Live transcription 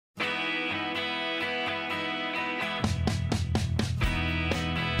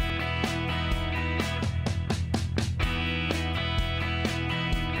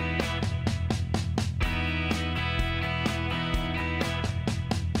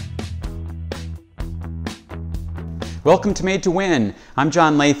Welcome to Made to Win. I'm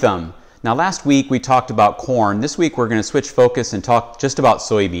John Latham. Now last week we talked about corn. This week we're going to switch focus and talk just about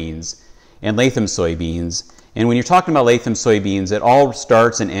soybeans and Latham soybeans. And when you're talking about Latham soybeans, it all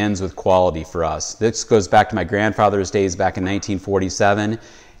starts and ends with quality for us. This goes back to my grandfather's days back in 1947.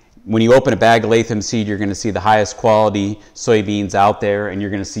 When you open a bag of Latham seed, you're going to see the highest quality soybeans out there, and you're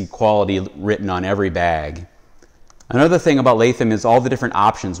going to see quality written on every bag. Another thing about Latham is all the different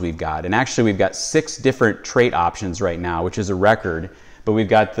options we've got. And actually we've got 6 different trait options right now, which is a record. But we've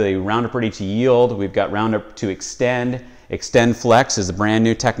got the Roundup Ready to Yield, we've got Roundup to Extend. Extend Flex is a brand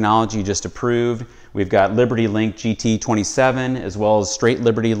new technology just approved. We've got Liberty Link GT27 as well as Straight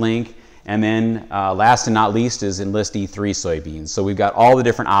Liberty Link. And then last and not least is Enlist E3 soybeans. So we've got all the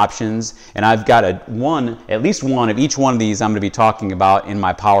different options, and I've got at least one of each one of these I'm going to be talking about in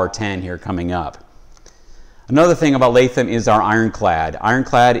my Power 10 here coming up. Another thing about Latham is our ironclad.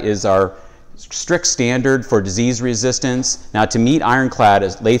 Ironclad is our strict standard for disease resistance. Now to meet ironclad,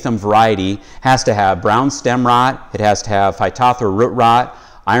 a Latham variety has to have brown stem rot, it has to have Phytophthora root rot,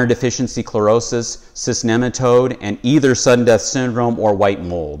 iron deficiency chlorosis, cyst nematode, and either sudden death syndrome or white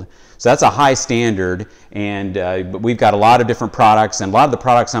mold. So that's a high standard, and but we've got a lot of different products, and a lot of the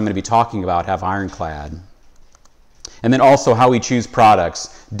products I'm going to be talking about have ironclad. And then also how we choose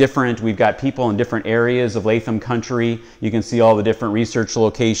products. We've got people in different areas of Latham country. You can see all the different research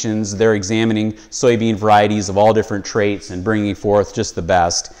locations. They're examining soybean varieties of all different traits and bringing forth just the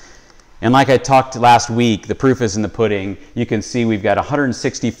best. And like I talked last week, the proof is in the pudding. You can see we've got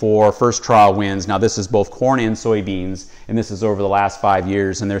 164 first trial wins. Now this is both corn and soybeans, and this is over the last 5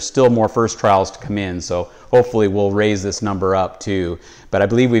 years, and there's still more first trials to come in, so hopefully we'll raise this number up too. But I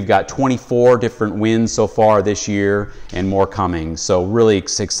believe we've got 24 different wins so far this year and more coming, so really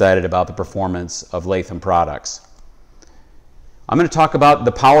excited about the performance of Latham products. I'm going to talk about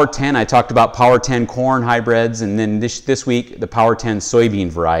the Power 10. I talked about Power 10 corn hybrids, and then this week the Power 10 soybean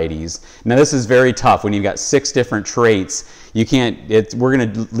varieties. Now this is very tough when you've got 6 different traits. You can't. We're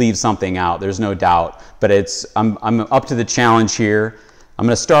going to leave something out. There's no doubt. But I'm up to the challenge here. I'm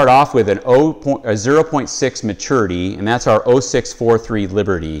going to start off with a 0.6 maturity, and that's our 0643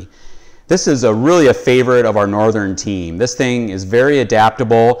 Liberty. This is really a favorite of our northern team. This thing is very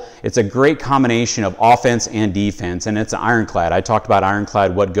adaptable. It's a great combination of offense and defense, and it's an ironclad. I talked about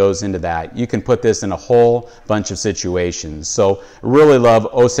ironclad, what goes into that. You can put this in a whole bunch of situations. So really love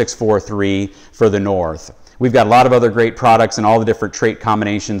 0643 for the north. We've got a lot of other great products and all the different trait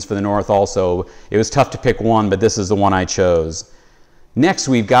combinations for the north also. It was tough to pick one, but this is the one I chose. Next,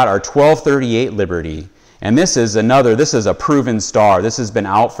 we've got our 1238 Liberty. And this is a proven star. This has been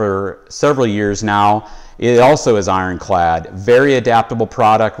out for several years now. It also is ironclad. Very adaptable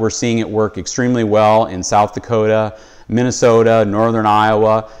product. We're seeing it work extremely well in South Dakota, Minnesota, northern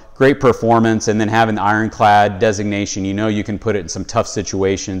Iowa. Great performance, and then having the ironclad designation, you know you can put it in some tough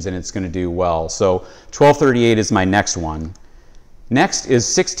situations and it's going to do well. So 1238 is my next one. Next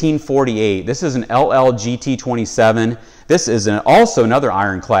is 1648. This is an LLGT27. This is also another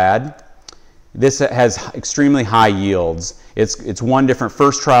ironclad. This has extremely high yields. It's won different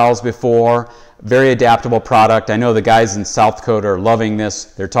first trials before. Very adaptable product. I know the guys in South Dakota are loving this.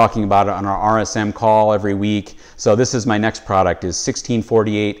 They're talking about it on our RSM call every week. So this is my next product, is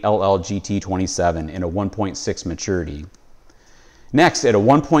 1648 LLGT27 in a 1.6 maturity. Next, at a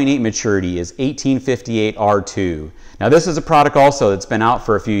 1.8 maturity, is 1858 R2. Now this is a product also that's been out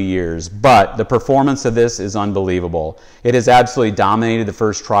for a few years, but the performance of this is unbelievable. It has absolutely dominated the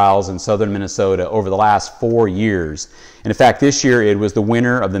first trials in southern Minnesota over the last 4 years. And in fact, this year it was the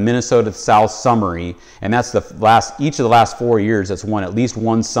winner of the Minnesota South Summary, and that's each of the last 4 years that's won at least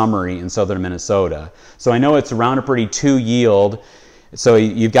one summary in southern Minnesota. So I know it's a Roundup Ready 2 yield, so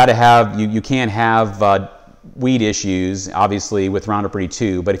you've got to have, you can't have weed issues, obviously, with Roundup Ready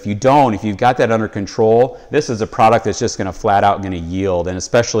 2, but if you've got that under control, this is a product that's just going to flat out going to yield, and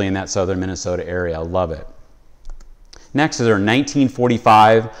especially in that southern Minnesota area. I love it. Next is our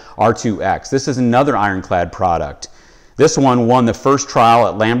 1945 R2X. This is another ironclad product. This one won the first trial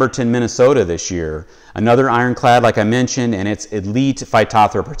at Lamberton, Minnesota this year. Another ironclad, like I mentioned, and it's elite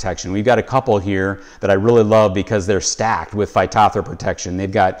Phytophthora protection. We've got a couple here that I really love because they're stacked with Phytophthora protection.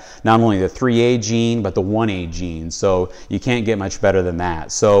 They've got not only the 3A gene, but the 1A gene, so you can't get much better than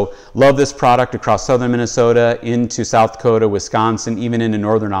that. So love this product across southern Minnesota, into South Dakota, Wisconsin, even into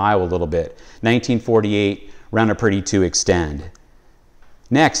northern Iowa a little bit. 1948 Roundup Ready 2 Extend.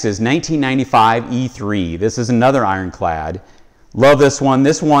 Next is 1995 E3. This is another ironclad. Love this one.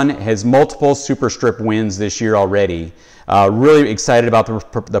 This one has multiple super strip wins this year already. Really excited about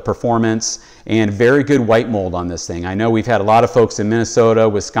the performance, and very good white mold on this thing. I know we've had a lot of folks in Minnesota,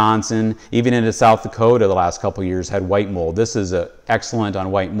 Wisconsin, even into South Dakota the last couple years had white mold. This is excellent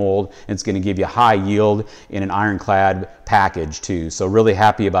on white mold. It's going to give you high yield in an ironclad package too. So really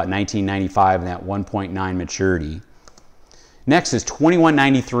happy about 1995 and that 1.9 maturity. Next is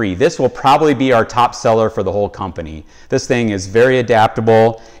 2193. This will probably be our top seller for the whole company. This thing is very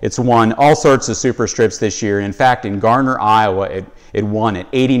adaptable. It's won all sorts of super strips this year. In fact, in Garner, Iowa, it won at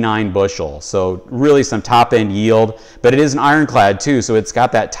 89 bushel. So really some top end yield, but it is an ironclad too, so it's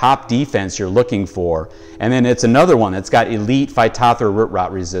got that top defense you're looking for. And then it's another one that's got elite Phytophthora root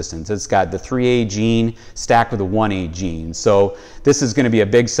rot resistance. It's got the 3A gene stacked with a 1A gene. So this is going to be a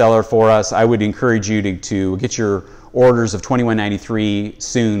big seller for us. I would encourage you to get your orders of 2193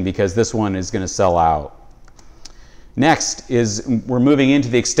 soon, because this one is going to sell out. Next is, we're moving into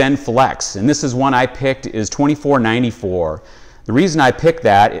the Extend Flex, and this is one I picked, is 2494. The reason I picked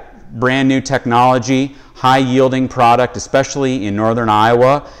that, brand new technology, high yielding product, especially in northern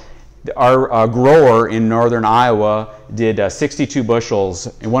Iowa. Our grower in northern Iowa did 62 bushels,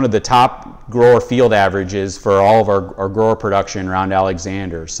 and one of the top grower field averages for all of our grower production around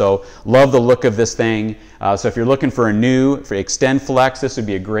Alexander. So love the look of this thing. So if you're looking for a new Extend Flex, this would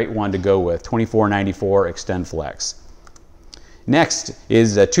be a great one to go with, 2494 Extend Flex. Next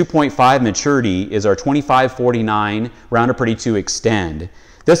is a 2.5 maturity is our 2549 Roundup Ready 2 Extend.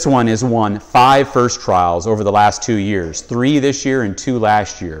 This one has won 5 first trials over the last 2 years, 3 this year and 2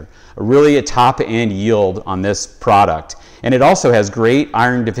 last year. Really a top-end yield on this product. And it also has great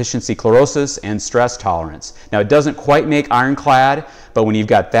iron deficiency chlorosis and stress tolerance. Now, it doesn't quite make ironclad, but when you've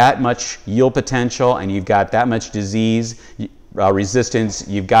got that much yield potential and you've got that much disease resistance,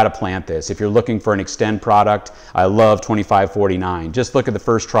 you've got to plant this. If you're looking for an Extend product, I love 2549. Just look at the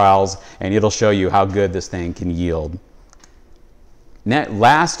first trials and it'll show you how good this thing can yield.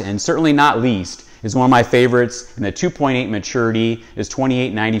 Last and certainly not least is one of my favorites in the 2.8 maturity is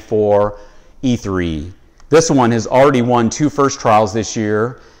 2894 E3. This one has already won 2 first trials this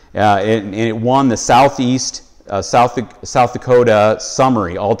year, and it won the Southeast South Dakota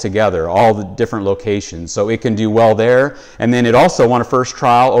summary altogether, all the different locations. So it can do well there. And then it also won a first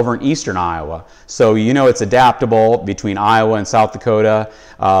trial over in eastern Iowa. So you know it's adaptable between Iowa and South Dakota.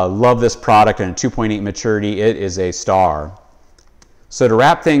 Love this product, and a 2.8 maturity. It is a star. So to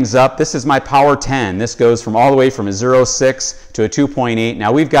wrap things up, this is my Power 10. This goes from all the way from a 0.6 to a 2.8.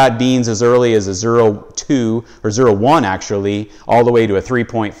 Now we've got beans as early as a 0.2 or 0.1 actually, all the way to a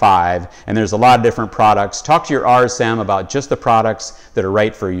 3.5. And there's a lot of different products. Talk to your RSM about just the products that are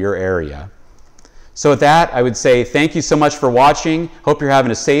right for your area. So with that, I would say thank you so much for watching. Hope you're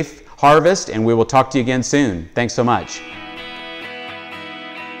having a safe harvest, and we will talk to you again soon. Thanks so much.